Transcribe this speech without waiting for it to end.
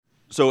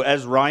So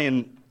as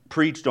Ryan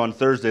preached on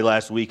Thursday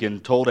last week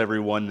and told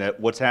everyone that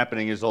what's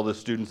happening is all the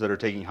students that are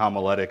taking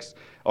homiletics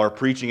are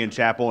preaching in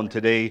chapel, and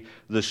today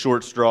the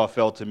short straw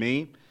fell to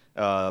me.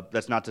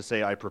 That's not to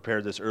say I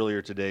prepared this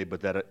earlier today, but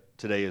that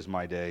today is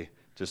my day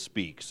to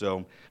speak.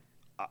 So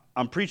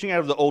I'm preaching out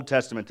of the Old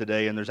Testament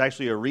today, and there's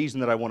actually a reason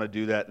that I want to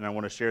do that, and I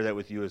want to share that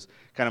with you as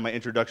kind of my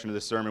introduction to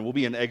this sermon. We'll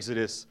be in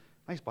Exodus,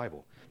 nice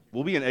Bible.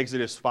 We'll be in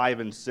Exodus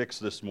 5 and 6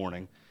 this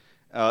morning.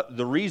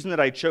 The reason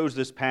that I chose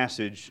this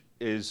passage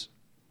is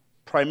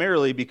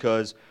primarily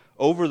because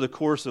over the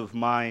course of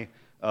my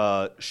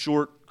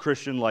short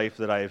Christian life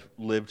that I've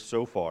lived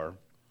so far,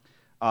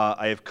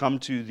 I have come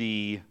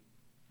to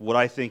what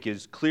I think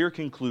is clear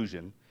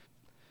conclusion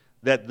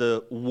that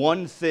the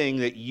one thing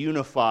that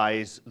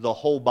unifies the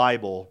whole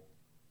Bible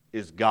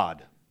is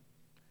God.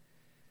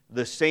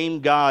 The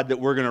same God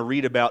that we're going to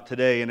read about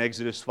today in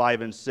Exodus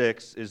 5 and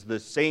 6 is the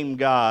same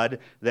God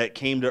that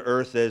came to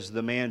earth as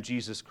the man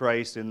Jesus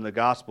Christ in the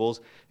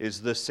Gospels,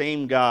 is the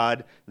same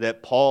God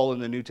that Paul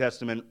and the New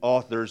Testament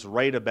authors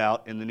write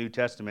about in the New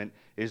Testament,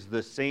 is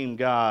the same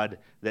God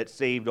that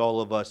saved all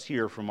of us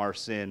here from our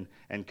sin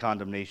and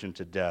condemnation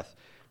to death.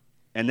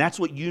 And that's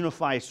what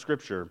unifies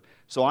Scripture.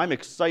 So I'm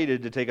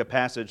excited to take a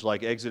passage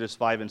like Exodus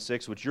 5 and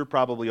 6, which you're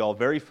probably all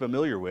very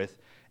familiar with,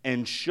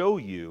 and show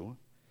you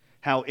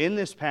how in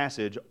this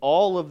passage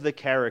all of the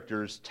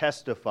characters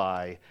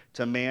testify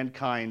to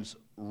mankind's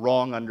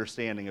wrong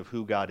understanding of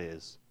who God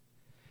is.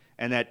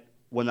 And that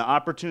when the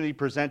opportunity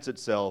presents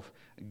itself,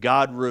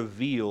 God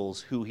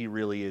reveals who He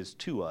really is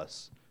to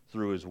us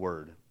through His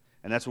Word.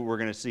 And that's what we're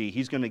going to see.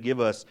 He's going to give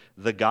us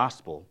the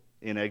gospel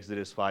in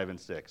Exodus 5 and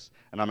 6.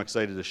 And I'm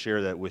excited to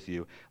share that with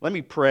you. Let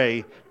me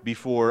pray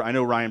before, I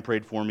know Ryan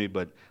prayed for me,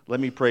 but let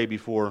me pray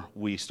before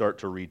we start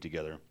to read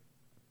together.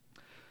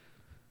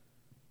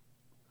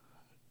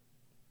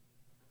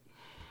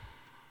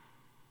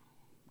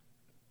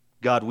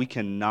 God, we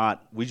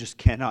just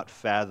cannot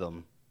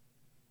fathom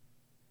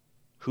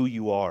who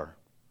you are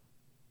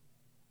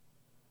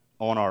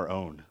on our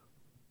own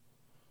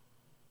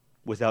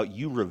without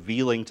you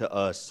revealing to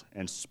us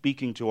and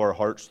speaking to our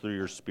hearts through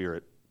your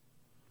Spirit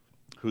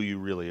who you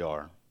really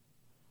are.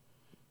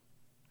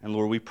 And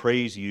Lord, we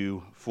praise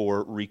you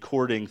for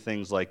recording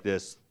things like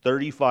this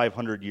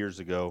 3,500 years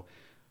ago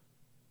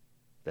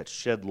that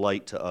shed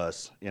light to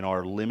us in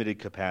our limited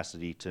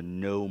capacity to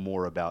know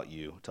more about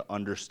you, to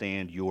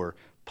understand your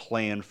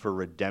plan for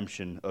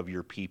redemption of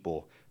your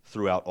people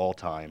throughout all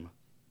time.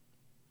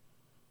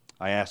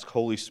 I ask,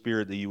 Holy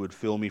Spirit, that you would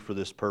fill me for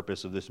this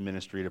purpose of this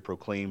ministry, to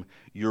proclaim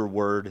your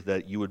word,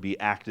 that you would be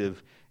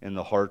active in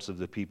the hearts of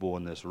the people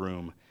in this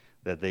room,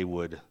 that they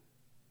would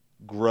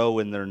grow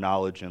in their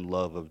knowledge and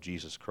love of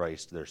Jesus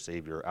Christ, their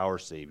Savior, our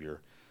Savior.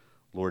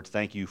 Lord,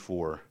 thank you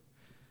for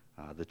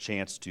the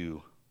chance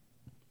to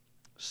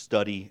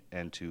study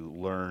and to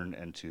learn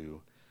and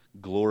to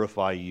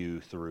glorify you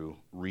through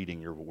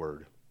reading your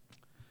word.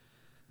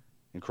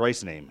 In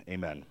Christ's name,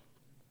 amen.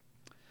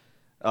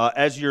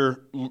 As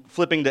you're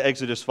flipping to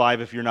Exodus 5,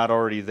 if you're not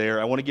already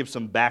there, I want to give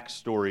some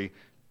backstory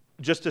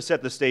just to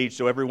set the stage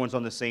so everyone's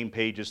on the same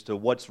page as to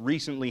what's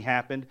recently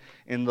happened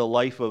in the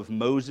life of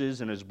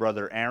Moses and his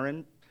brother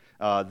Aaron.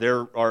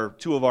 There are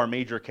two of our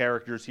major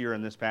characters here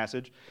in this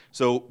passage.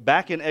 So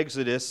back in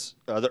Exodus,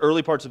 the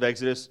early parts of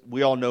Exodus,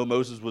 we all know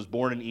Moses was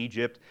born in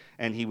Egypt,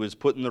 and he was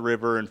put in the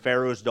river, and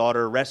Pharaoh's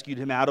daughter rescued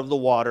him out of the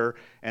water,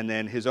 and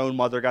then his own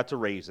mother got to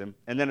raise him.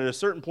 And then at a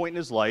certain point in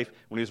his life,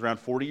 when he was around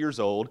 40 years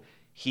old,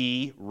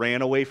 he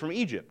ran away from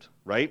Egypt,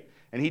 right?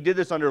 And he did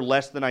this under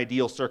less than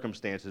ideal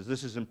circumstances.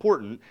 This is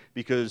important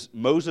because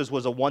Moses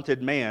was a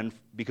wanted man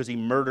because he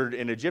murdered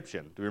an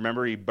Egyptian. Do you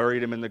remember? He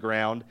buried him in the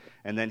ground,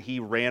 and then he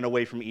ran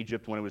away from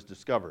Egypt when it was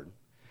discovered.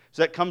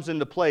 So that comes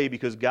into play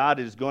because God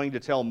is going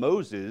to tell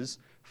Moses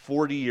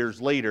 40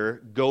 years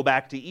later, go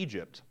back to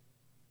Egypt,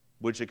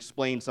 which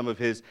explains some of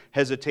his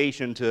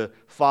hesitation to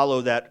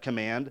follow that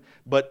command.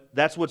 But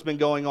that's what's been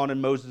going on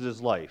in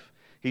Moses' life.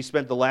 He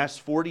spent the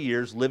last 40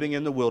 years living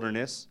in the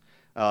wilderness,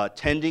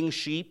 tending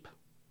sheep.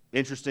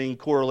 Interesting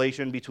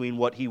correlation between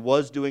what he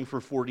was doing for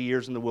 40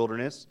 years in the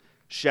wilderness,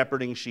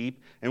 shepherding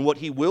sheep, and what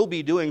he will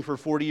be doing for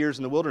 40 years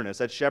in the wilderness,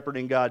 that's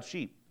shepherding God's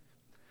sheep.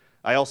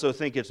 I also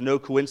think it's no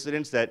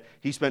coincidence that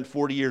he spent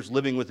 40 years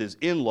living with his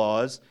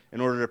in-laws in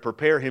order to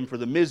prepare him for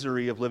the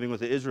misery of living with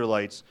the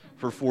Israelites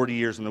for 40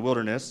 years in the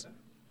wilderness.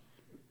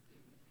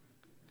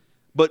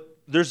 But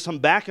there's some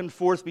back and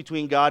forth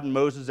between God and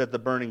Moses at the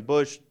burning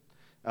bush.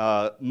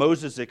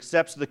 Moses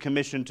accepts the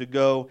commission to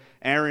go.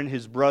 Aaron,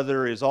 his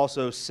brother, is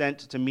also sent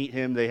to meet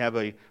him. They have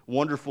a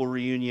wonderful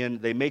reunion.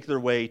 They make their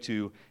way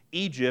to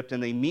Egypt,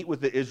 and they meet with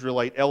the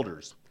Israelite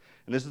elders.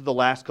 And this is the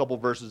last couple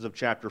verses of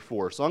chapter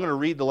 4. So I'm going to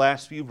read the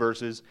last few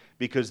verses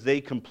because they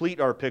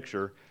complete our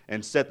picture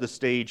and set the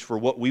stage for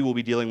what we will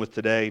be dealing with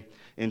today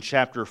in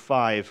chapter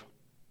 5.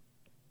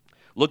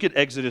 Look at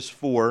Exodus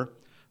 4,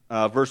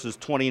 verses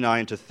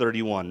 29 to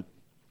 31.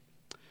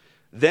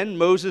 Then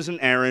Moses and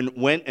Aaron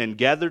went and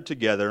gathered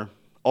together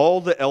all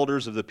the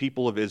elders of the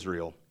people of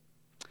Israel.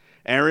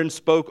 Aaron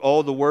spoke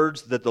all the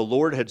words that the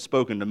Lord had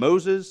spoken to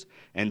Moses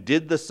and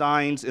did the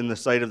signs in the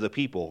sight of the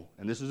people.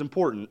 And this is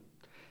important.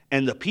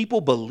 And the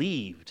people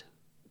believed.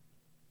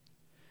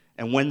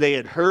 And when they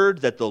had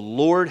heard that the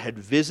Lord had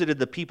visited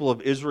the people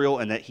of Israel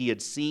and that he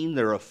had seen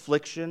their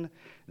affliction,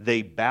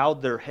 they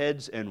bowed their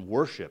heads and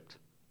worshiped.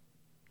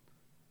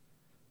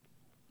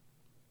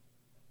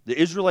 The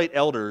Israelite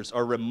elders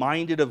are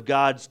reminded of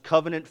God's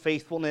covenant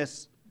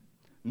faithfulness.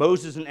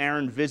 Moses and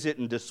Aaron visit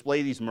and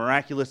display these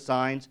miraculous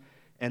signs.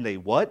 And they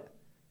what?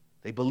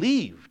 They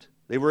believed.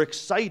 They were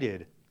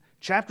excited.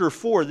 Chapter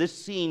 4, this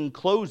scene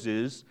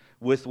closes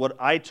with what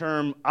I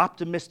term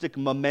optimistic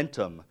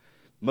momentum.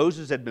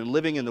 Moses had been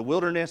living in the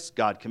wilderness.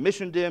 God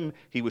commissioned him.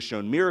 He was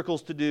shown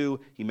miracles to do.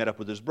 He met up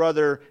with his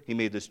brother. He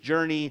made this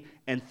journey.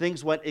 And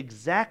things went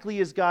exactly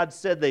as God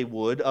said they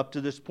would up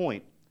to this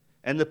point.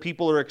 And the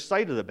people are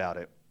excited about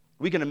it.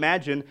 We can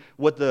imagine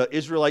what the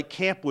Israelite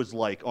camp was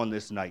like on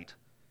this night.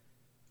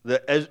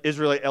 The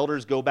Israelite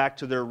elders go back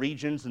to their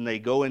regions and they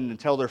go in and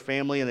tell their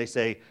family and they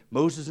say,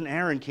 Moses and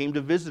Aaron came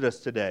to visit us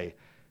today.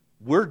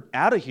 We're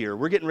out of here.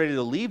 We're getting ready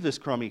to leave this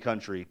crummy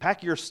country.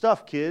 Pack your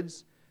stuff,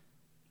 kids.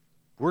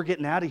 We're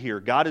getting out of here.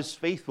 God is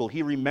faithful.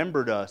 He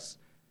remembered us.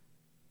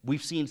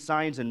 We've seen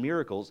signs and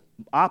miracles.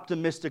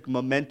 Optimistic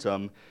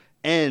momentum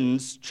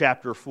ends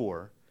chapter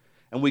 4.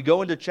 And we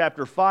go into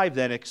chapter 5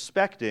 then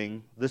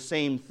expecting the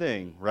same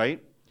thing,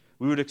 right?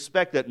 We would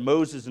expect that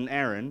Moses and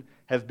Aaron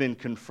have been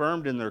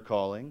confirmed in their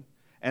calling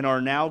and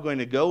are now going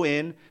to go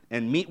in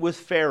and meet with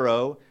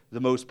Pharaoh,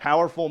 the most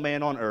powerful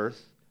man on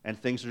earth, and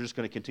things are just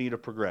going to continue to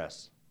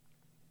progress.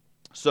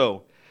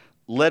 So,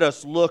 let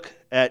us look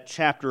at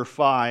chapter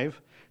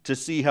 5 to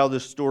see how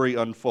this story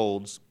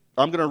unfolds.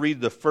 I'm going to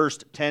read the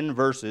first 10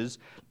 verses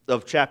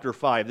of chapter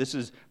 5. This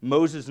is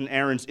Moses and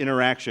Aaron's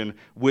interaction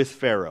with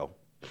Pharaoh.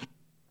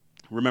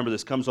 Remember,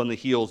 this comes on the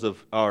heels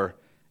of our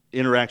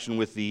interaction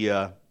with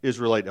the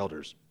Israelite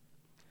elders.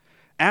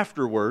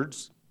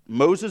 Afterwards,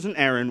 Moses and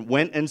Aaron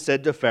went and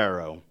said to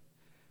Pharaoh,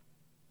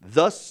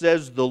 Thus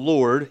says the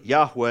Lord,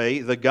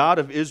 Yahweh, the God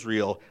of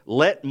Israel,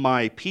 let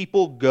my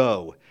people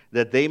go,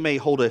 that they may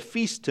hold a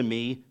feast to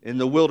me in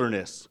the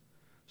wilderness.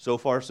 So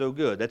far, so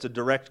good. That's a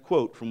direct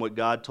quote from what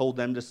God told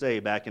them to say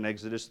back in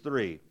Exodus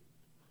 3.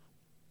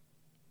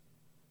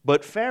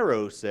 But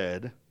Pharaoh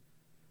said,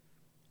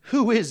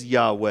 Who is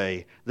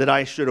Yahweh, that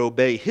I should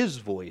obey his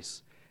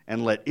voice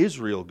and let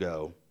Israel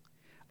go?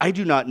 I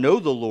do not know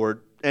the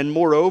Lord, and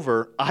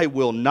moreover, I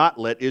will not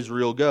let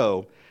Israel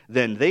go.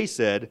 Then they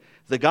said,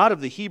 The God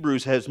of the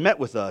Hebrews has met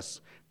with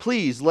us.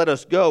 Please let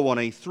us go on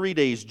a 3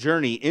 days'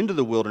 journey into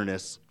the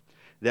wilderness,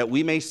 that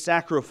we may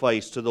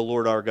sacrifice to the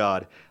Lord our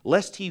God,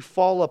 lest he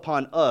fall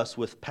upon us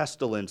with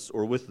pestilence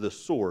or with the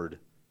sword.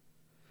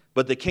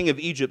 But the king of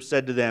Egypt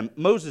said to them,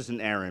 Moses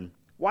and Aaron,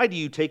 why do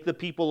you take the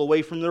people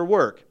away from their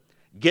work?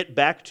 Get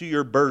back to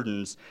your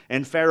burdens.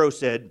 And Pharaoh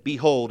said,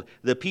 Behold,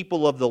 the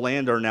people of the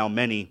land are now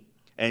many,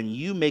 and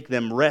you make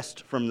them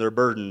rest from their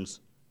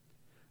burdens.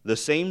 The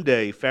same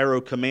day,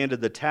 Pharaoh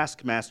commanded the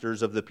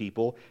taskmasters of the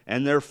people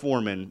and their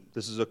foremen,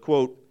 this is a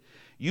quote,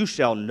 You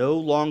shall no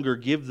longer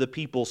give the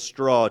people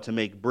straw to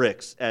make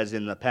bricks, as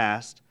in the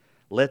past.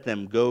 Let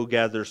them go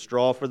gather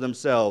straw for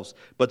themselves,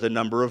 but the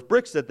number of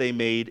bricks that they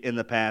made in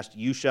the past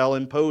you shall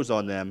impose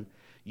on them.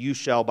 You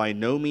shall by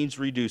no means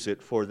reduce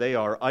it, for they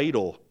are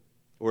idle,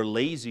 or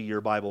lazy,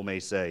 your Bible may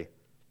say.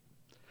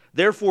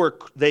 Therefore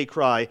they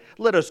cry,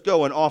 Let us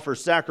go and offer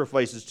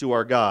sacrifices to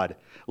our God.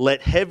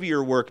 Let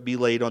heavier work be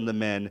laid on the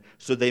men,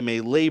 so they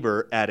may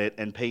labor at it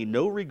and pay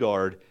no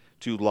regard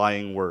to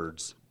lying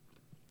words.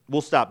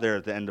 We'll stop there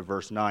at the end of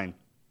verse 9.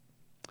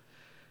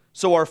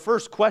 So our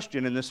first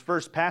question in this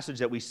first passage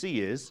that we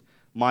see is,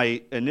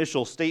 my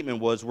initial statement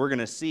was, we're going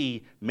to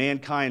see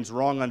mankind's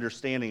wrong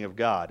understanding of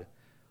God.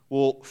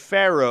 Well,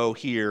 Pharaoh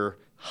here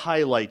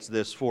highlights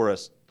this for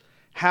us.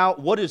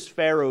 What is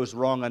Pharaoh's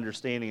wrong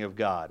understanding of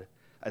God?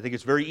 I think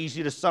it's very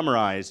easy to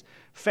summarize.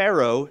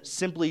 Pharaoh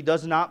simply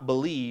does not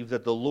believe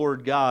that the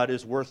Lord God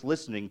is worth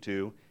listening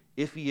to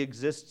if he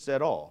exists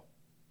at all.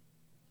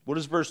 What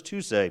does verse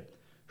 2 say?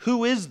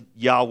 Who is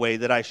Yahweh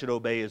that I should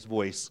obey his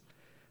voice?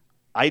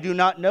 I do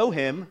not know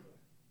him,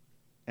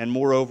 and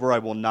moreover, I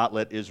will not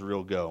let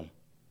Israel go.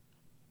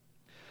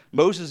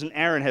 Moses and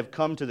Aaron have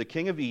come to the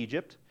king of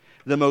Egypt,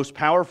 the most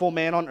powerful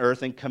man on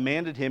earth, and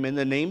commanded him in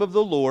the name of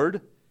the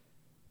Lord,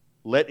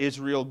 let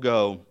Israel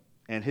go.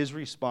 And his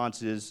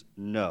response is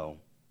no.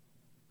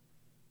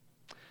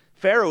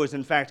 Pharaoh is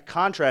in fact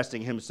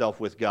contrasting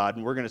himself with God,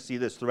 and we're going to see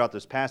this throughout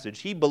this passage.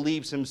 He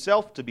believes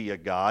himself to be a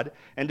god,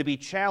 and to be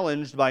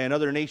challenged by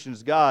another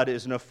nation's god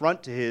is an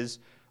affront to his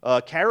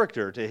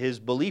character, to his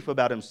belief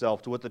about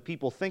himself, to what the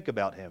people think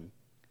about him.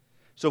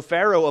 So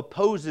Pharaoh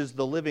opposes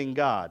the living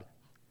God.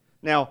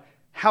 Now,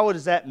 how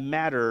does that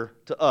matter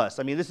to us?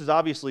 I mean, this is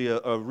obviously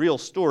a real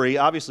story.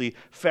 Obviously,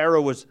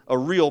 Pharaoh was a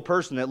real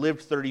person that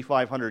lived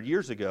 3,500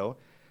 years ago.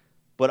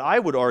 But I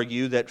would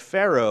argue that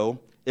Pharaoh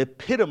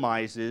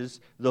epitomizes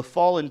the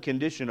fallen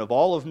condition of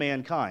all of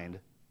mankind.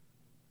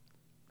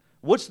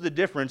 What's the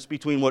difference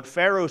between what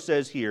Pharaoh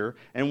says here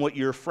and what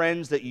your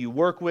friends that you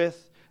work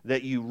with,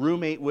 that you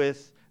roommate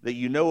with, that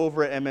you know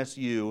over at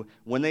MSU,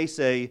 when they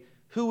say,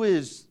 "Who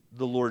is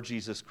the Lord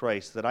Jesus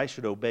Christ that I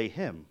should obey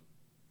him?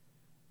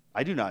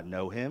 I do not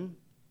know him,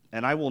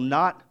 and I will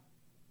not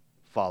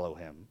follow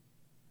him."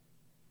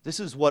 This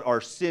is what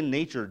our sin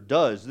nature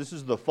does. This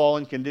is the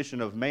fallen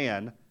condition of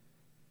man.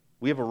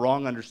 We have a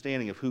wrong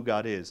understanding of who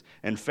God is,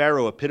 and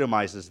Pharaoh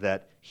epitomizes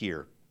that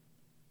here.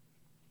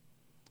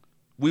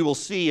 We will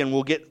see, and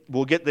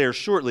we'll get there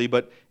shortly,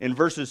 but in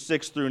verses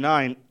 6 through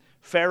 9,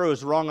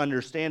 Pharaoh's wrong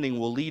understanding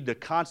will lead to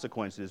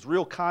consequences,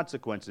 real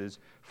consequences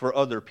for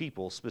other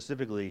people,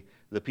 specifically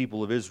the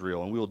people of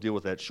Israel, and we will deal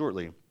with that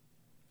shortly.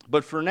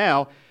 But for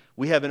now,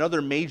 we have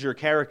another major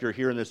character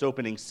here in this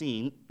opening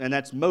scene, and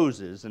that's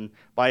Moses, and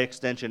by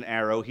extension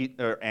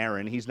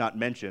Aaron. He's not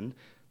mentioned,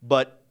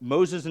 but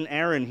Moses and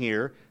Aaron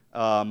here,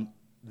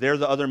 they're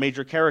the other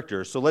major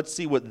characters. So let's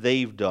see what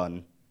they've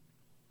done.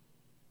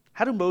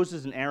 How do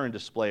Moses and Aaron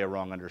display a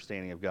wrong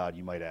understanding of God,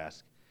 you might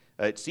ask?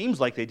 It seems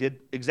like they did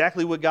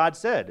exactly what God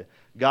said.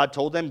 God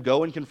told them,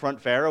 "Go and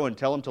confront Pharaoh and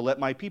tell him to let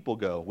my people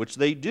go," which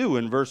they do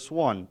in verse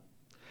 1.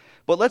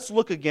 But let's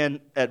look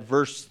again at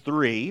verse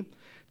 3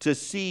 to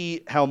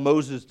see how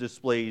Moses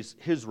displays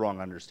his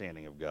wrong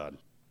understanding of God.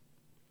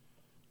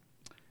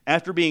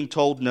 After being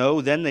told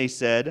no, then they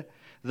said,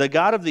 "The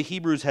God of the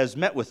Hebrews has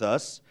met with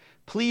us.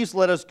 Please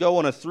let us go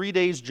on a 3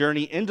 days'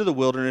 journey into the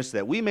wilderness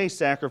that we may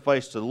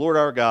sacrifice to the Lord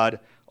our God.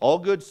 All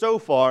good so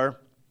far,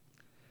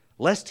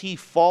 lest he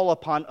fall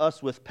upon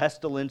us with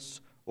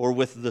pestilence or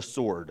with the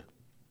sword."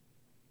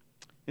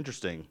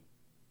 Interesting.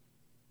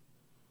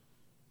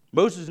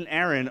 Moses and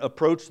Aaron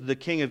approached the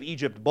king of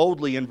Egypt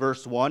boldly in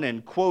verse 1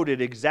 and quoted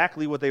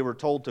exactly what they were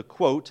told to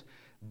quote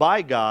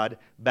by God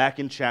back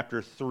in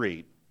chapter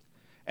 3.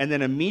 And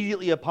then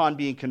immediately upon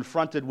being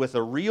confronted with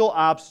a real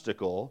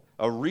obstacle,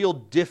 a real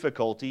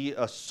difficulty,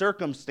 a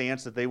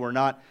circumstance that they were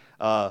not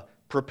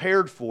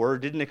prepared for,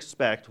 didn't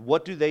expect,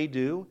 what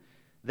do?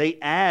 They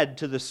add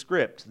to the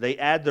script. They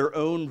add their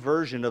own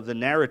version of the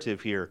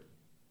narrative here.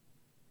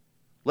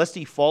 Lest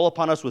he fall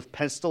upon us with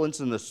pestilence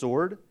and the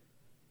sword.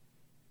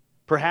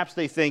 Perhaps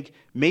they think,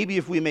 maybe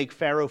if we make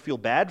Pharaoh feel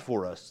bad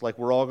for us, like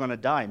we're all going to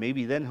die,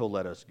 maybe then he'll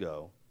let us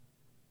go.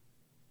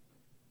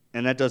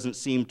 And that doesn't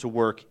seem to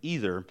work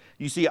either.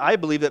 You see, I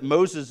believe that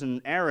Moses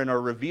and Aaron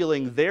are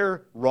revealing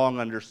their wrong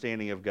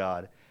understanding of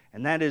God,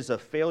 and that is a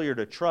failure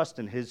to trust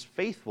in his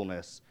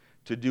faithfulness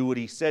to do what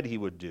he said he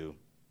would do.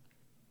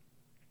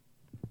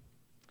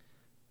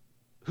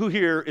 Who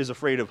here is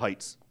afraid of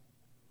heights?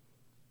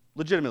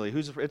 Legitimately,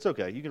 who's afraid? It's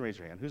okay, you can raise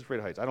your hand. Who's afraid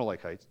of heights? I don't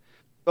like heights.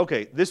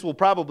 Okay, this will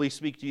probably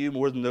speak to you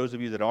more than those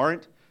of you that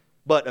aren't,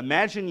 but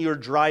imagine you're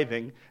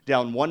driving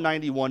down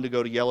 191 to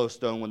go to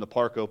Yellowstone when the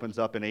park opens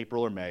up in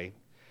April or May,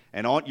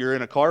 and you're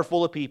in a car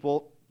full of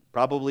people,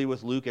 probably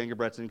with Luke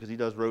Engebretson, because he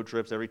does road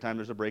trips every time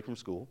there's a break from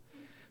school.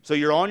 So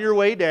you're on your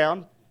way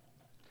down,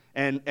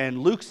 and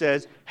Luke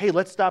says, "Hey,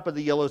 let's stop at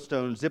the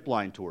Yellowstone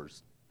zipline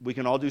tours. We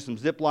can all do some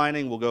zip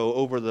lining. We'll go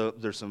over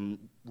there's some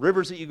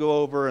rivers that you go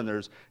over, and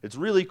it's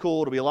really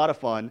cool. It'll be a lot of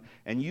fun."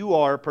 And you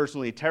are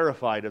personally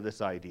terrified of this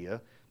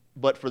idea,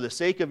 but for the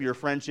sake of your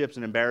friendships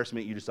and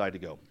embarrassment, you decide to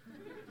go.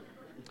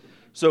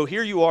 So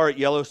here you are at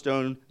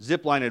Yellowstone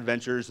Zipline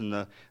Adventures,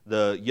 and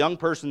the young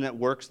person that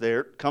works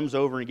there comes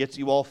over and gets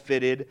you all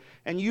fitted,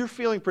 and you're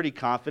feeling pretty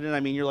confident. I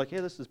mean, you're like,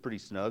 "Yeah, this is pretty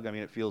snug. I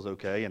mean, it feels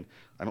okay, and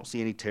I don't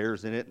see any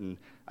tears in it." And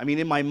I mean,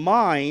 in my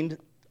mind,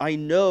 I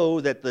know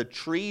that the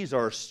trees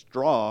are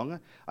strong.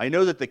 I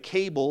know that the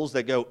cables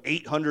that go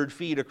 800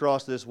 feet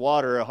across this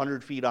water,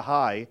 100 feet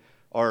high,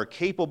 are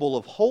capable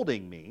of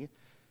holding me.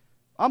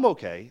 I'm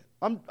okay.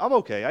 I'm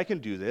okay. I can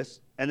do this.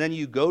 And then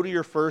you go to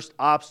your first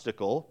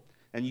obstacle,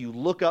 and you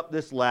look up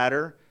this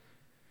ladder,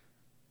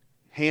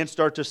 hands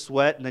start to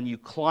sweat, and then you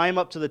climb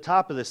up to the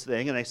top of this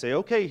thing, and they say,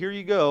 "Okay, here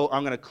you go.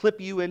 I'm going to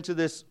clip you into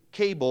this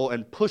cable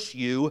and push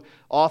you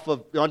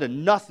onto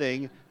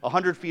nothing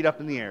 100 feet up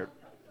in the air."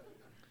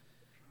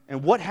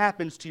 And what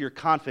happens to your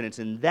confidence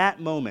in that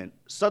moment?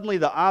 Suddenly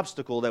the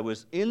obstacle that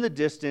was in the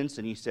distance,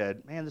 and you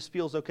said, "Man, this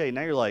feels okay."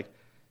 Now you're like,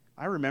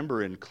 I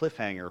remember in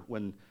Cliffhanger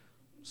when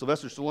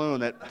Sylvester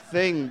Stallone, that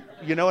thing,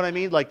 you know what I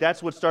mean? Like,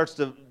 that's what starts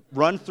to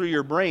run through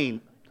your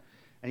brain.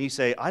 And you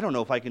say, "I don't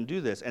know if I can do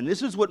this." And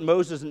this is what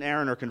Moses and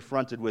Aaron are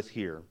confronted with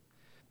here.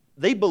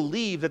 They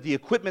believe that the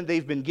equipment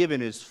they've been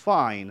given is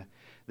fine.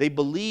 They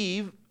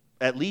believe,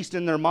 at least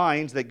in their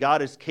minds, that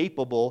God is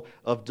capable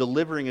of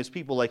delivering his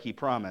people like he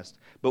promised.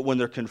 But when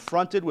they're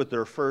confronted with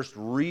their first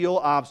real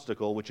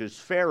obstacle, which is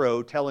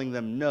Pharaoh telling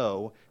them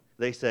no,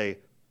 they say,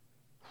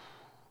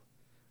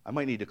 "I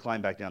might need to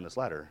climb back down this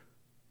ladder.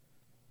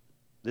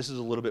 This is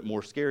a little bit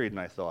more scary than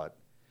I thought.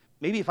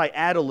 Maybe if I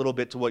add a little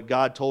bit to what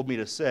God told me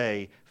to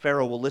say,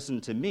 Pharaoh will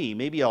listen to me.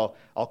 Maybe I'll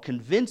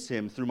convince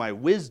him through my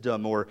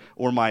wisdom or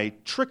my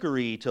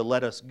trickery to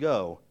let us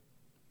go."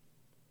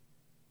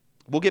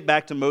 We'll get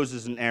back to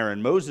Moses and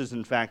Aaron. Moses,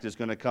 in fact, is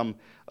going to come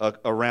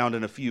around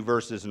in a few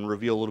verses and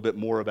reveal a little bit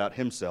more about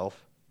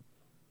himself.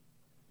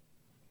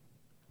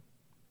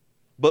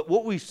 But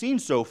what we've seen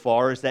so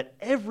far is that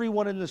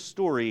everyone in this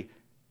story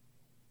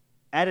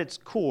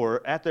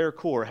at their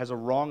core, has a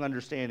wrong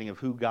understanding of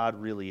who God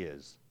really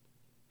is.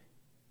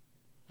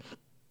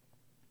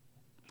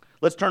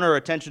 Let's turn our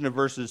attention to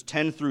verses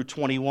 10 through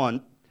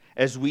 21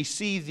 as we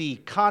see the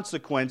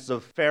consequence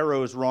of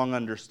Pharaoh's wrong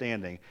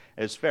understanding,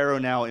 as Pharaoh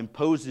now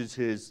imposes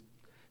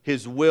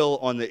his will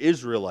on the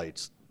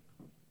Israelites.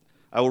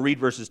 I will read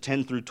verses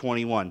 10 through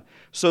 21.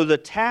 So the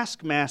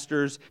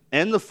taskmasters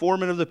and the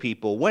foremen of the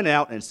people went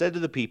out and said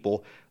to the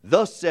people,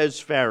 "Thus says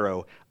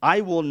Pharaoh,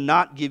 I will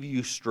not give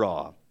you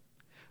straw.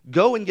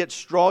 Go and get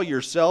straw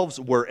yourselves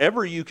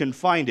wherever you can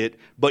find it,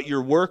 but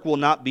your work will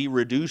not be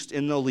reduced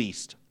in the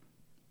least."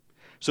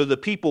 So the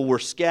people were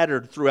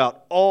scattered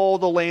throughout all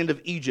the land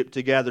of Egypt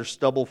to gather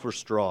stubble for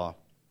straw.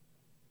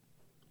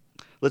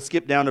 Let's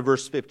skip down to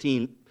verse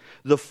 15.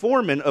 The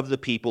foreman of the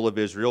people of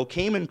Israel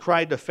came and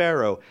cried to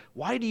Pharaoh,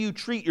 "Why do you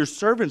treat your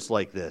servants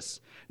like this?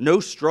 No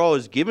straw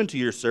is given to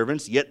your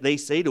servants, yet they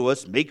say to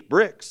us, 'Make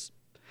bricks.'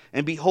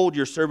 And behold,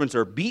 your servants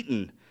are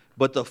beaten,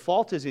 but the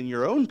fault is in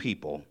your own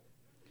people."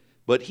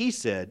 But he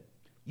said,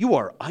 "You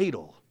are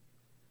idle.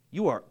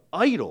 You are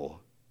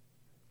idle.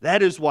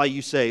 That is why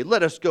you say,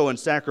 'Let us go and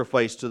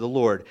sacrifice to the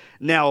Lord.'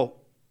 Now,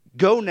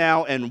 go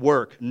now and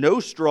work. No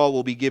straw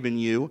will be given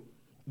you,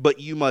 but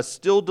you must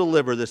still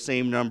deliver the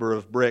same number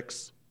of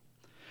bricks."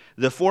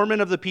 The foremen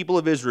of the people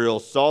of Israel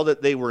saw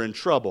that they were in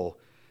trouble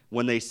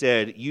when they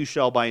said, "You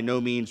shall by no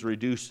means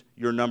reduce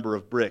your number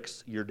of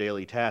bricks, your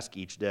daily task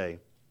each day."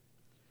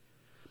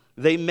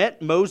 They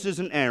met Moses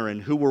and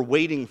Aaron, who were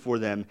waiting for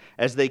them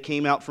as they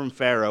came out from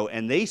Pharaoh,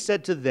 and they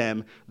said to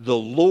them, "The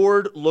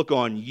Lord look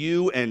on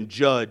you and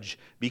judge,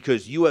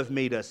 because you have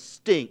made us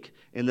stink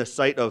in the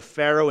sight of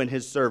Pharaoh and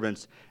his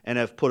servants, and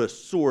have put a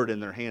sword in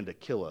their hand to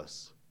kill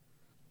us."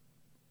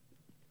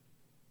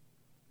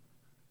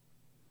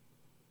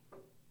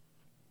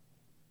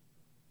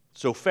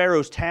 So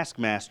Pharaoh's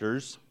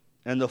taskmasters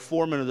and the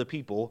foremen of the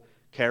people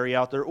carry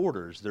out their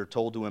orders. They're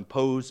told to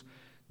impose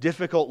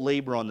difficult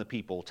labor on the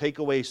people, take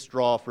away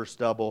straw for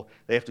stubble.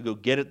 They have to go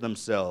get it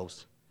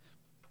themselves.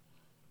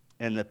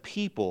 And the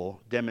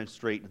people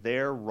demonstrate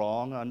their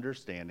wrong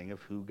understanding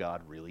of who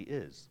God really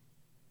is.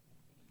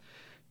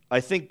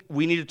 I think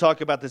we need to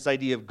talk about this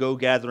idea of go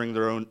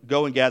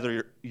and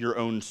gather your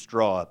own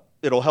straw.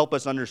 It'll help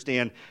us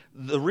understand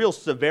the real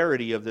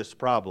severity of this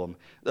problem.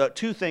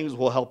 Two things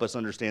will help us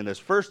understand this.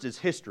 First is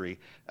history.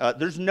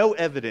 There's no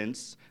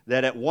evidence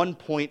that at one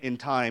point in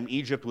time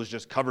Egypt was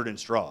just covered in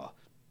straw.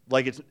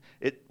 Like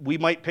we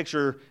might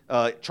picture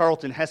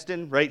Charlton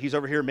Heston, right? He's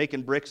over here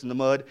making bricks in the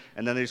mud,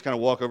 and then they just kind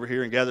of walk over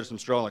here and gather some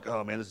straw. Like,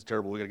 oh man, this is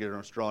terrible. We got to get our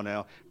own straw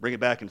now. Bring it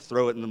back and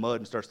throw it in the mud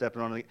and start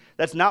stepping on it.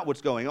 That's not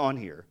what's going on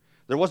here.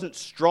 There wasn't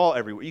straw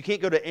everywhere. You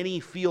can't go to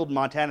any field in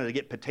Montana to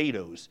get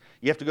potatoes.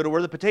 You have to go to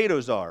where the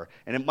potatoes are.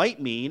 And it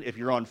might mean, if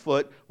you're on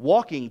foot,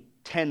 walking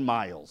 10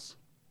 miles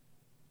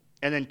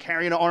and then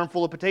carrying an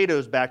armful of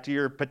potatoes back to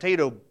your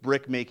potato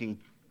brick making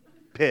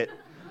pit.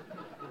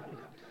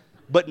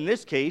 But in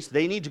this case,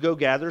 they need to go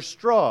gather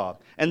straw.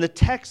 And the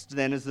text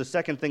then is the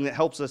second thing that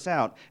helps us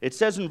out. It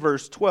says in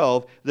verse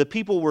 12, the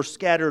people were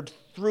scattered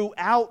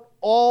throughout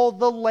all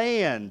the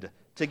land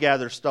to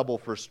gather stubble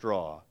for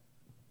straw.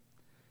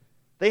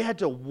 They had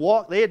to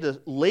walk, they had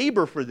to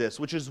labor for this,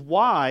 which is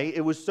why it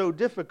was so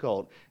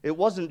difficult. It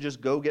wasn't just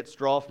go get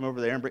straw from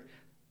over there and bring.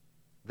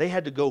 They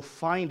had to go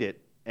find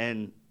it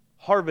and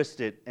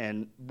harvest it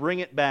and bring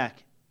it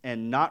back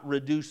and not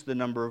reduce the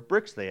number of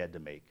bricks they had to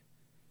make.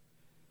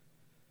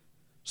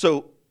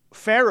 So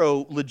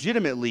Pharaoh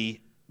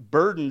legitimately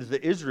burdened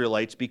the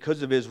Israelites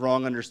because of his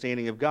wrong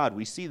understanding of God.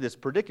 We see this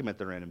predicament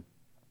they're in.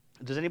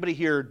 Does anybody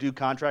here do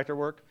contractor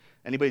work?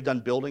 Anybody done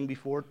building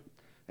before?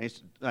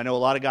 I know a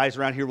lot of guys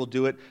around here will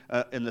do it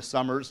in the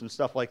summers and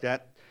stuff like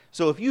that.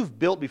 So if you've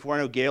built before, I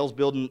know Gail's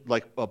building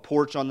like a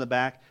porch on the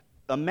back.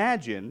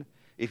 Imagine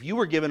if you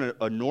were given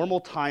a normal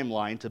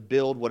timeline to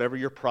build whatever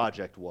your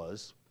project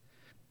was.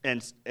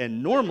 And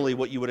normally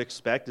what you would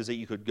expect is that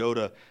you could go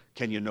to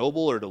Kenya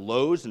Noble or to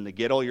Lowe's and to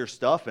get all your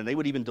stuff, and they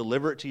would even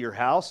deliver it to your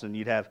house, and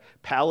you'd have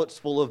pallets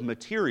full of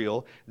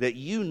material that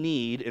you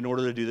need in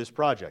order to do this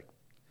project.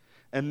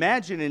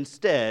 Imagine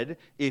instead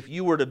if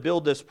you were to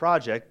build this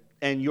project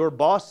and your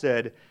boss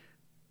said,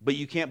 "But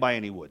you can't buy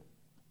any wood.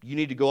 You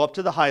need to go up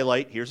to the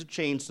highlight, here's a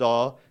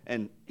chainsaw,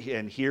 and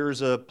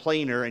here's a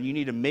planer, and you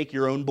need to make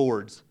your own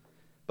boards.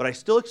 But I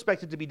still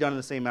expect it to be done in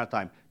the same amount of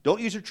time. Don't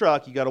use your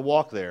truck, you got to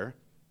walk there."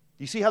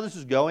 You see how this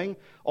is going?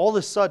 All of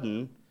a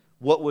sudden,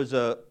 what was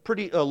a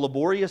pretty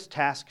laborious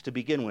task to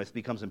begin with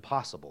becomes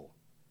impossible.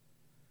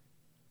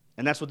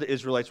 And that's what the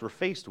Israelites were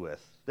faced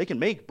with. They can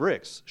make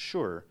bricks,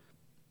 sure,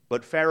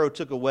 but Pharaoh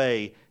took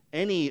away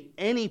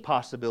any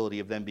possibility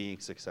of them being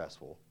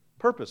successful,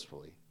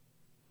 purposefully.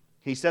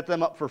 He set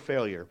them up for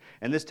failure.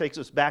 And this takes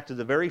us back to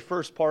the very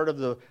first part of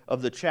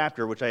the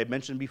chapter, which I had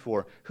mentioned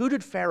before. Who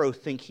did Pharaoh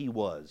think he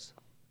was?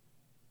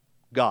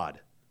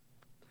 God.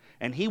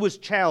 And he was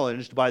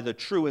challenged by the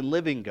true and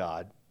living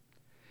God,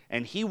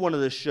 and he wanted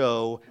to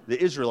show the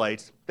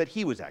Israelites that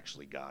he was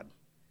actually God,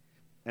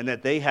 and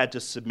that they had to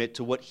submit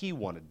to what he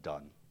wanted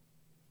done.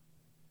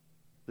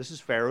 This is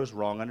Pharaoh's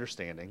wrong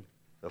understanding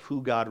of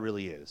who God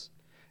really is.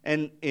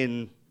 and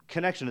in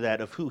connection to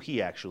that, of who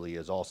he actually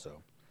is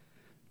also.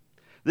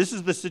 This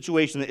is the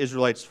situation the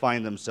Israelites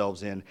find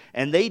themselves in,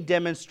 and they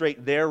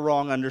demonstrate their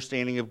wrong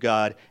understanding of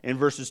God in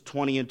verses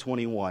 20 and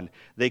 21.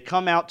 They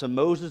come out to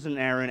Moses and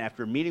Aaron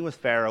after meeting with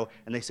Pharaoh,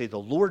 and they say, "The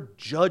Lord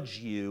judge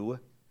you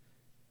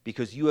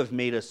because you have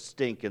made us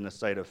stink in the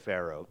sight of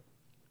Pharaoh."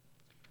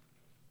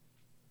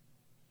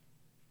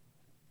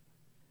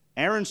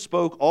 Aaron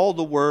spoke all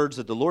the words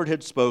that the Lord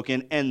had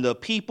spoken, and the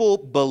people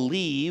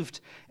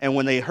believed, and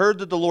when they heard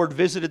that the Lord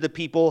visited the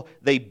people,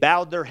 they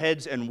bowed their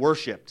heads and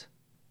worshiped.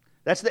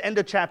 That's the end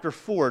of chapter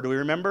 4. Do we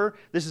remember?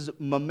 This is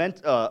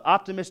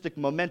optimistic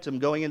momentum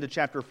going into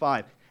chapter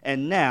 5.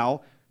 And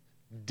now,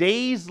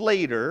 days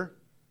later,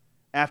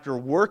 after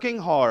working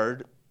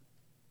hard,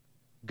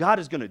 God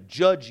is going to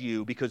judge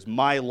you because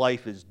my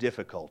life is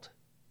difficult.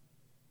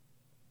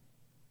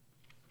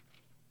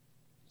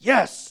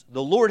 Yes,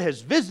 the Lord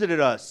has visited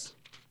us.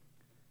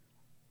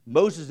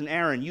 Moses and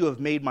Aaron, you have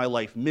made my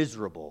life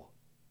miserable.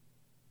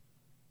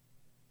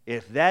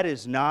 If that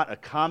is not a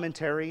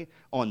commentary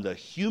on the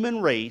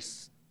human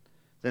race,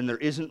 then there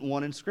isn't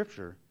one in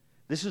Scripture.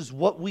 This is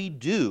what we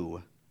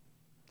do.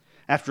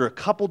 After a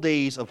couple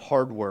days of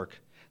hard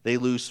work, they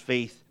lose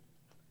faith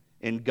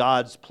in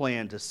God's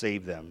plan to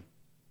save them.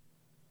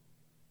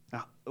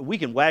 Now, we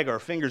can wag our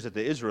fingers at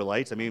the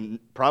Israelites. I mean,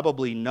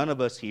 probably none of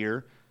us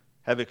here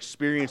have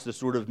experienced the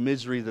sort of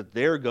misery that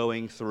they're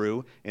going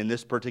through in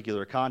this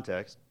particular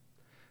context.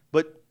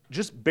 But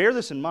just bear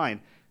this in mind.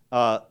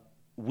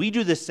 We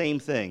do the same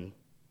thing.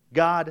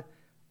 God,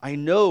 I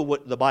know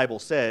what the Bible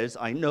says.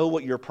 I know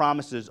what your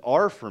promises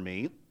are for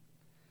me.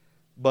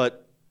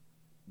 But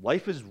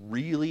life is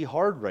really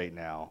hard right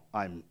now.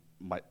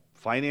 My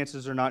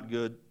finances are not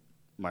good.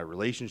 My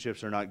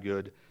relationships are not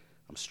good.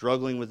 I'm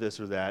struggling with this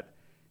or that.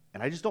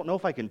 And I just don't know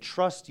if I can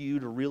trust you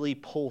to really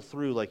pull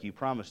through like you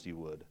promised you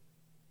would.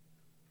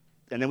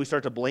 And then we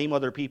start to blame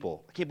other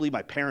people. I can't believe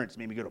my parents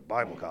made me go to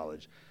Bible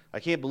college.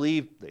 I can't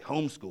believe they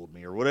homeschooled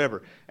me or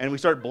whatever. And we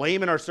start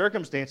blaming our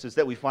circumstances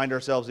that we find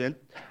ourselves in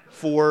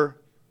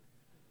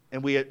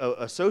and we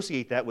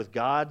associate that with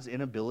God's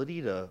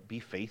inability to be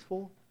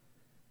faithful.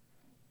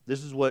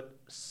 This is what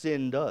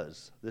sin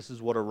does. This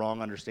is what a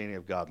wrong understanding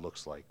of God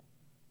looks like.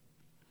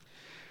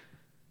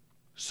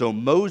 So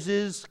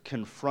Moses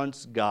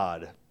confronts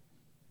God.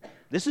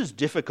 This is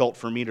difficult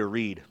for me to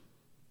read.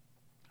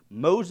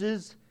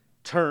 Moses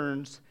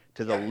turns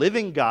to the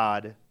living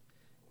God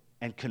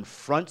and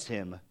confronts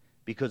him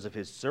because of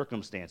his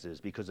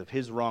circumstances, because of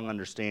his wrong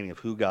understanding of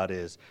who God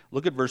is.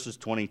 Look at verses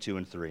 22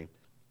 and 3.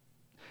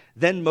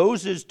 Then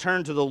Moses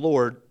turned to the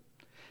Lord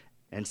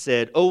and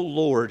said, "O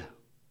Lord,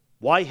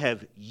 why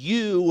have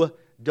you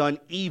done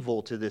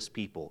evil to this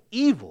people?"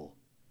 Evil.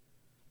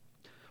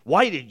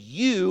 "Why did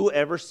you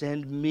ever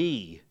send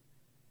me?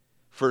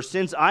 For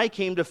since I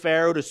came to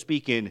Pharaoh to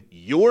speak in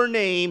your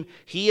name,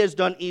 he has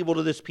done evil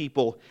to this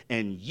people,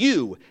 and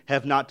you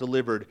have not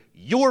delivered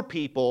your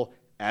people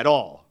at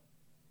all."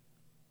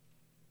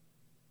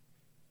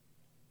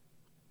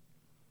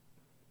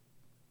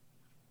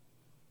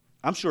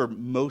 I'm sure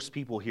most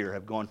people here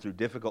have gone through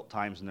difficult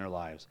times in their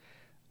lives.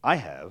 I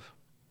have.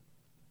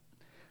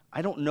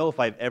 I don't know if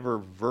I've ever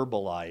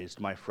verbalized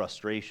my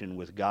frustration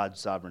with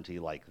God's sovereignty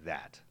like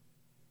that.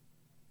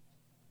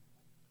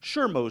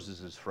 Sure,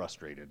 Moses is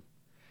frustrated.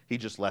 He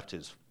just left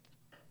his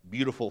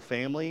beautiful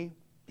family.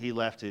 He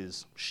left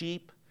his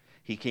sheep.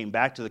 He came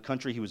back to the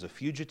country he was a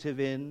fugitive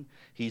in.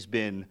 He's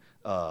been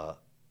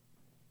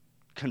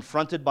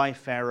confronted by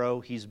Pharaoh.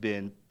 He's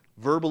been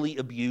verbally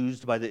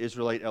abused by the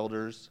Israelite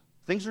elders.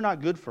 Things are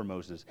not good for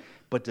Moses.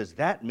 But does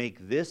that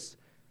make this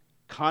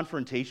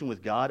confrontation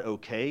with God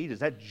okay? Does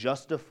that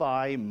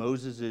justify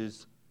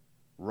Moses'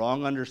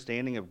 wrong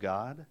understanding of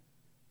God?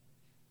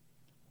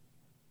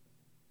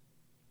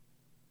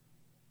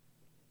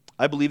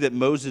 I believe that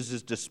Moses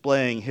is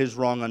displaying his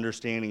wrong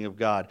understanding of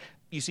God.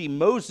 You see,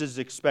 Moses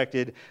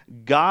expected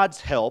God's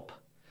help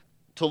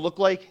to look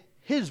like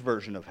his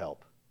version of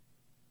help.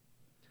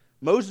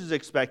 Moses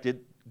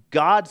expected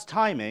God's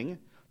timing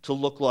to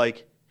look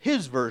like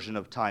his version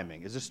of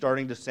timing. Is this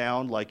starting to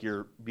sound like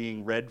you're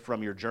being read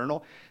from your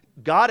journal?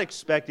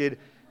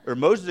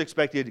 Moses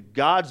expected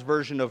God's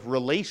version of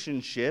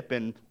relationship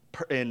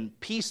and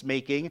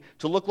peacemaking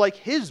to look like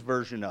his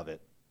version of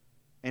it.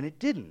 And it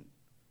didn't.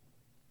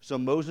 So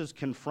Moses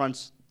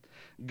confronts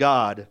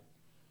God.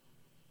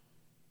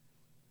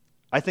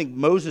 I think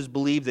Moses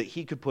believed that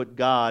he could put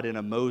God in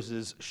a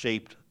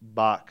Moses-shaped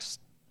box.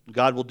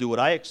 God will do what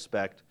I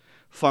expect,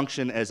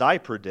 function as I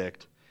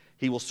predict.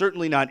 He will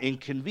certainly not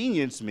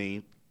inconvenience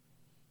me.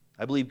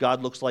 I believe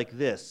God looks like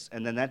this.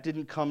 And then that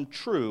didn't come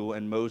true,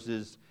 and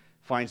Moses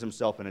finds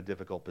himself in a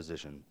difficult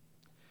position.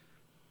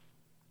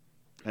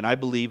 And I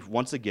believe,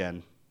 once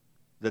again,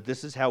 that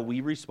this is how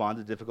we respond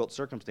to difficult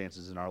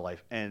circumstances in our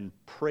life, and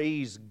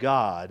praise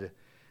God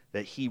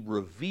that he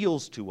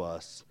reveals to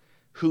us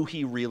who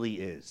he really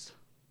is.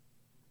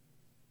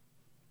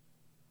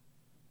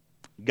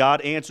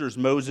 God answers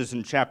Moses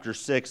in chapter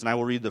 6, and I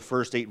will read the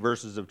first 8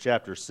 verses of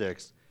chapter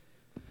 6.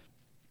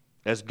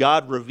 As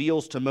God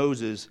reveals to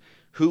Moses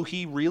who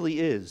he really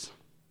is.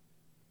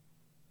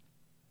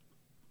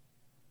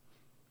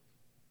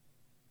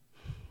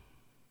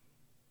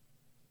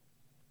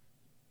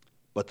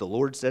 But the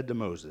Lord said to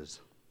Moses,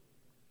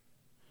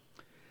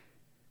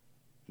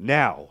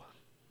 "Now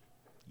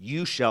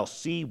you shall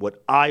see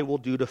what I will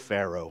do to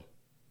Pharaoh.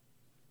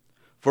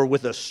 For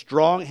with a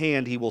strong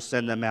hand he will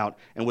send them out,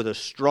 and with a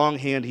strong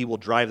hand he will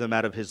drive them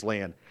out of his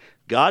land."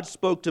 God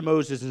spoke to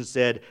Moses and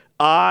said,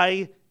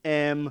 "I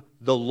am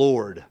the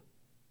Lord.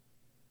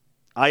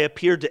 I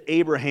appeared to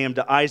Abraham,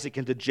 to Isaac,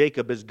 and to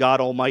Jacob as God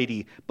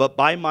Almighty, but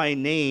by my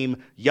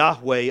name,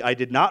 Yahweh, I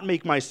did not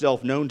make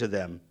myself known to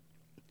them.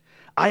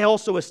 I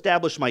also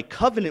established my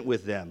covenant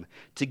with them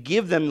to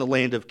give them the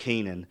land of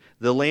Canaan,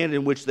 the land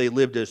in which they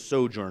lived as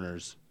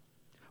sojourners.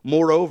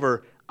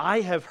 Moreover,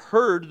 I have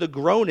heard the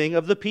groaning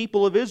of the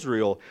people of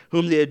Israel,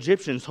 whom the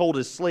Egyptians hold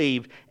as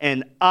slaves,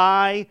 and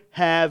I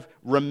have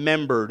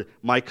remembered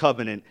my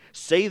covenant.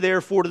 Say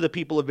therefore to the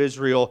people of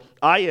Israel,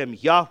 I am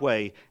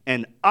Yahweh,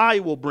 and I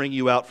will bring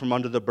you out from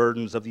under the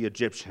burdens of the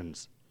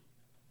Egyptians.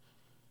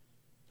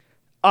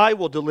 I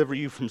will deliver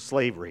you from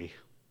slavery.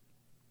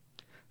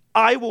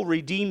 I will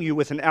redeem you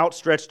with an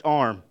outstretched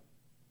arm.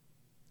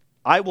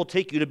 I will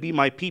take you to be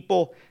my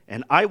people,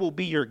 and I will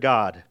be your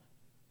God.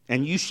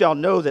 And you shall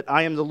know that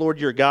I am the Lord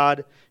your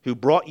God, who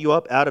brought you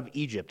up out of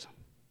Egypt.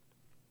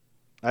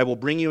 I will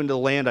bring you into the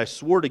land I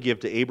swore to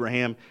give to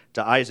Abraham,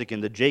 to Isaac,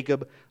 and to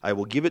Jacob. I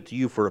will give it to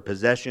you for a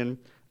possession.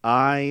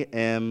 I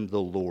am the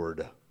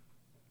Lord."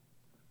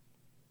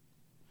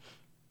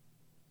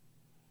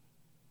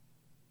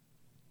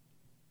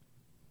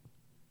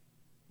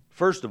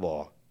 First of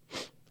all,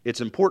 it's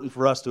important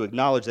for us to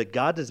acknowledge that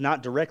God does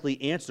not directly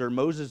answer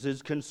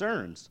Moses'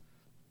 concerns.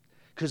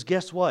 Because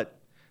guess what?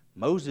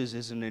 Moses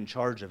isn't in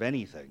charge of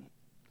anything.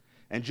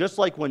 And just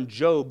like when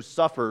Job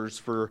suffers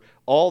for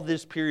all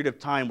this period of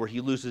time where he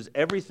loses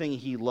everything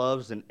he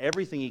loves and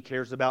everything he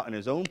cares about in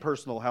his own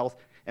personal health,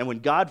 and when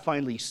God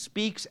finally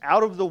speaks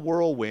out of the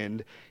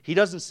whirlwind, he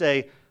doesn't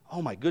say,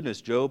 "Oh my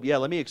goodness, Job, yeah,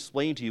 let me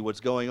explain to you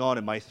what's going on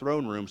in my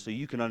throne room so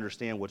you can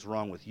understand what's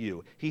wrong with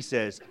you." He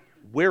says,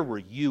 "Where were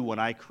you when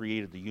I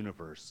created the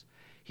universe?"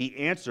 He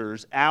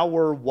answers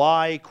our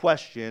why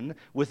question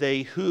with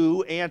a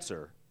who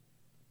answer.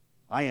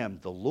 I am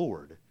the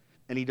Lord.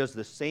 And he does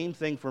the same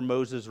thing for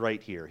Moses right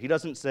here. He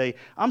doesn't say,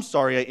 "I'm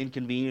sorry I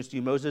inconvenienced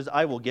you, Moses.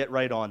 I will get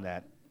right on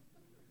that."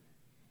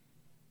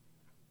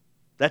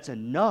 That's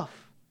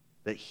enough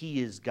that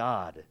he is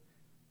God.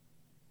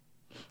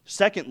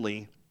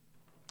 Secondly,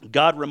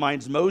 God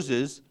reminds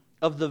Moses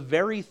of the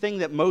very thing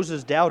that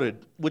Moses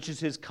doubted, which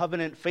is his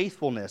covenant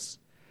faithfulness.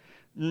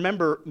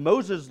 Remember,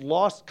 Moses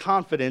lost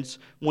confidence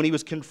when he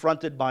was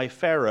confronted by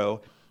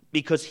Pharaoh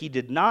because he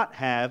did not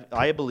have,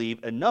 I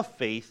believe, enough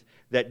faith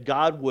that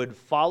God would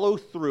follow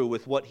through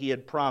with what he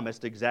had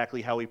promised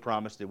exactly how he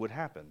promised it would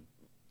happen.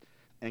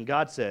 And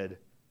God said,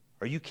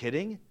 "Are you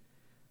kidding?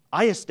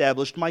 I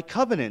established my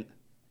covenant.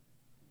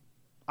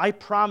 I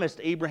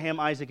promised Abraham,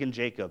 Isaac, and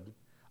Jacob.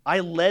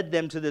 I led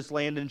them to this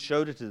land and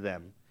showed it to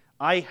them.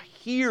 I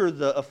hear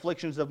the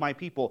afflictions of my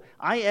people.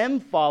 I am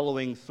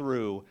following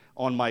through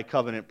on my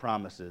covenant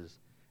promises."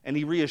 And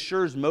he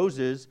reassures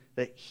Moses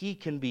that he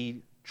can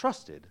be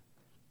trusted,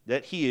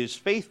 that he is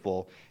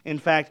faithful. In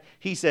fact,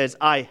 he says,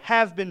 "I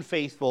have been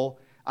faithful.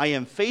 I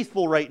am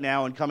faithful right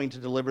now in coming to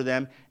deliver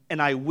them,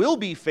 and I will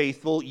be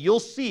faithful."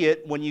 You'll see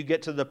it when you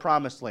get to the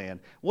promised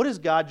land. What has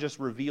God just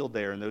revealed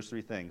there in those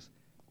three things?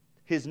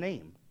 His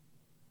name.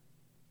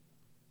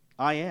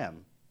 I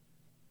am.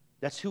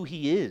 That's who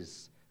he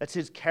is. That's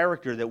his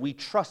character that we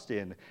trust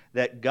in,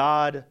 that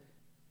God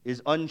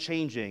is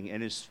unchanging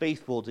and is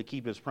faithful to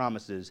keep his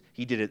promises.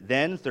 He did it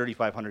then,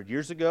 3,500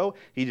 years ago.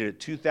 He did it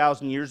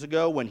 2,000 years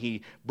ago when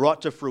he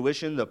brought to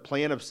fruition the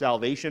plan of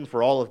salvation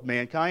for all of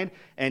mankind.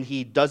 And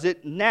he does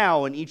it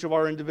now in each of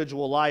our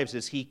individual lives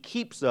as he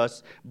keeps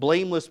us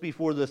blameless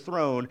before the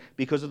throne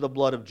because of the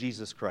blood of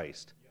Jesus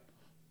Christ.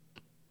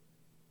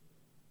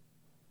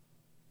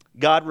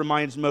 God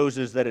reminds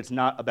Moses that it's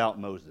not about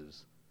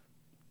Moses.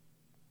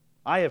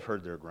 I have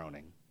heard their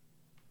groaning.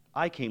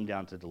 I came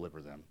down to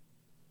deliver them.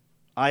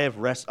 I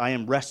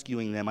am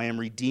rescuing them. I am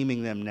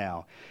redeeming them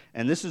now.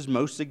 And this is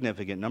most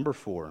significant. Number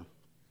 4,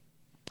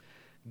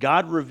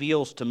 God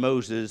reveals to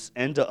Moses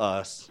and to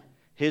us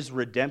his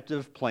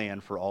redemptive plan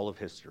for all of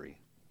history.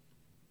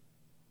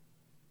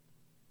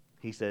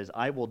 He says,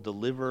 "I will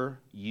deliver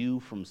you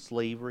from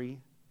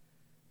slavery.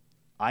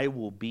 I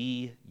will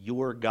be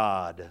your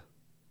God,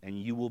 and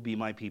you will be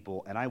my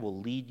people, and I will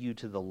lead you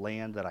to the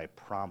land that I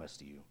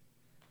promised you."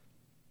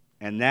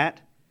 And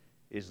that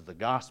is the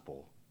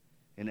gospel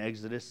in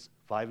Exodus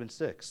 5 and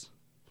 6.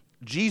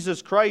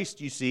 Jesus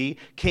Christ, you see,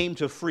 came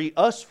to free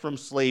us from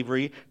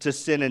slavery to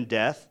sin and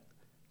death,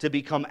 to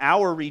become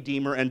our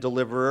Redeemer and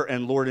Deliverer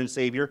and Lord and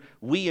Savior.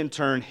 We, in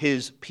turn,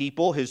 his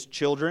people, his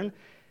children.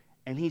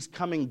 And he's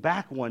coming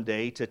back one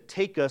day to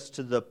take us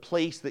to the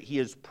place that he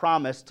has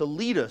promised to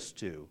lead us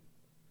to.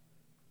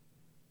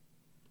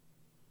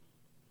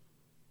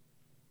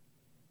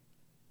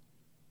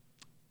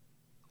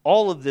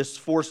 All of this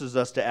forces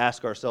us to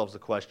ask ourselves the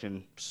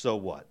question, so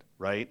what,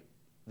 right?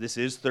 This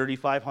is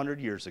 3,500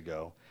 years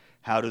ago.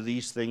 How do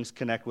these things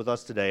connect with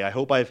us today? I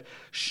hope I've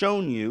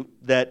shown you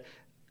that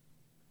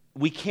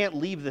we can't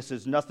leave this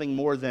as nothing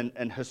more than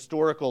an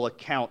historical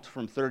account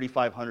from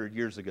 3,500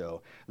 years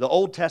ago. The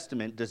Old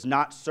Testament does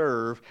not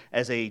serve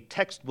as a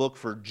textbook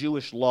for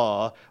Jewish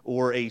law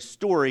or a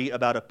story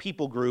about a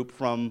people group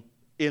from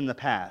in the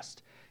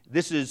past.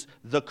 This is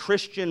the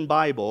Christian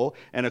Bible,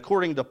 and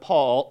according to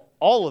Paul,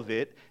 all of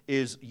it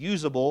is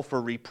usable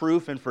for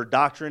reproof and for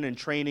doctrine and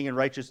training in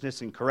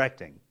righteousness and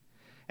correcting.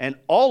 And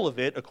all of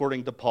it,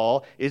 according to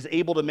Paul, is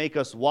able to make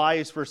us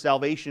wise for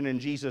salvation in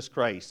Jesus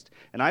Christ.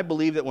 And I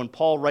believe that when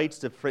Paul writes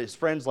to his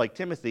friends like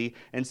Timothy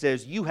and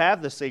says, you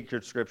have the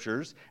sacred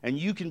scriptures and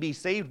you can be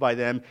saved by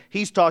them,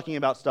 he's talking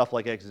about stuff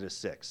like Exodus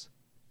 6.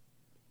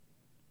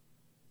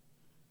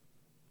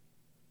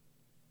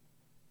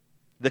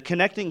 The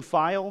connecting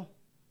file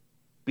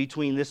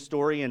between this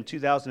story and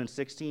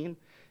 2016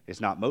 is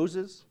not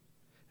Moses,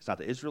 it's not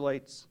the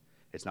Israelites,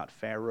 it's not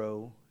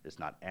Pharaoh, it's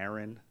not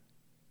Aaron,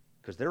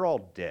 because they're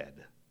all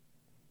dead.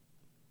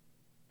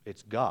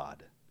 It's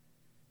God,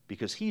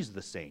 because he's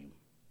the same.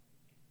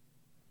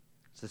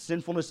 It's the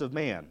sinfulness of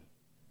man,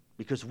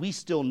 because we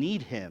still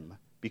need him,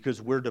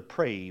 because we're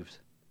depraved.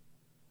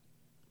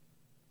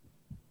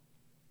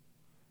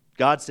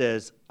 God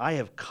says, I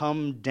have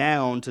come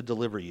down to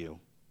deliver you.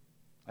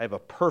 I have a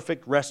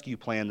perfect rescue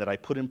plan that I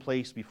put in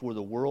place before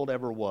the world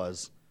ever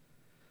was.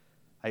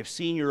 I have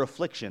seen your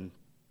affliction.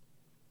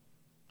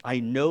 I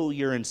know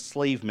your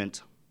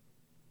enslavement.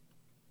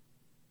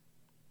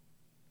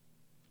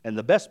 And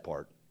the best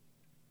part,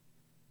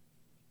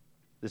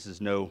 this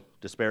is no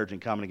disparaging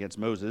comment against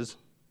Moses,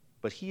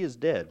 but he is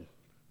dead.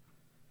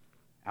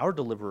 Our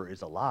deliverer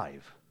is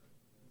alive.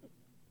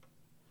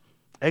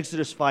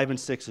 Exodus 5 and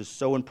 6 is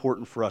so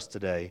important for us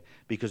today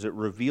because it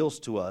reveals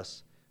to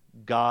us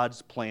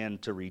God's plan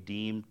to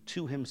redeem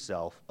to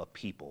himself a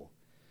people.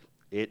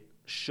 It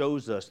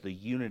shows us the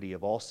unity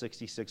of all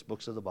 66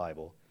 books of the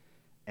Bible,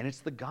 and it's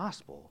the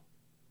gospel.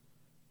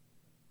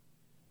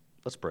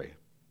 Let's pray.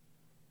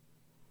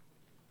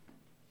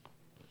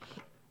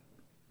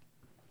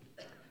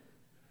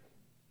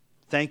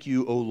 Thank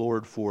you, O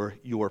Lord, for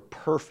your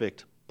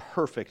perfect,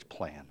 perfect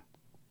plan.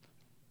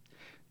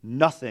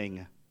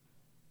 Nothing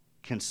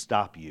can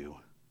stop you.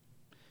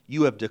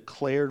 You have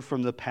declared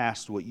from the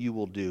past what you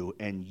will do,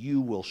 and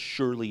you will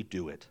surely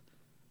do it.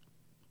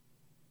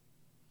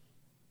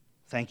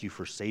 Thank you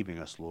for saving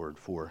us, Lord,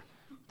 for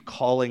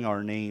calling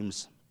our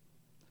names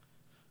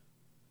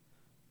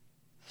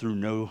through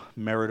no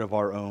merit of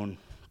our own,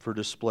 for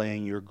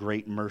displaying your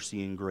great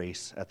mercy and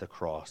grace at the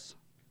cross,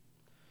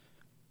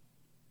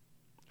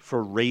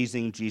 for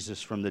raising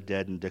Jesus from the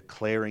dead and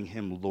declaring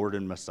him Lord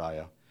and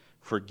Messiah,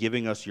 for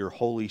giving us your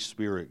Holy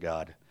Spirit,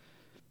 God,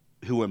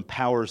 who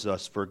empowers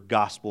us for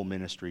gospel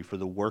ministry, for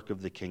the work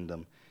of the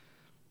kingdom.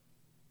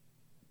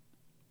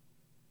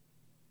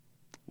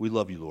 We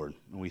love you, Lord,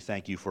 and we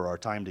thank you for our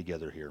time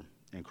together here.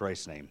 In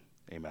Christ's name,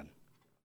 amen.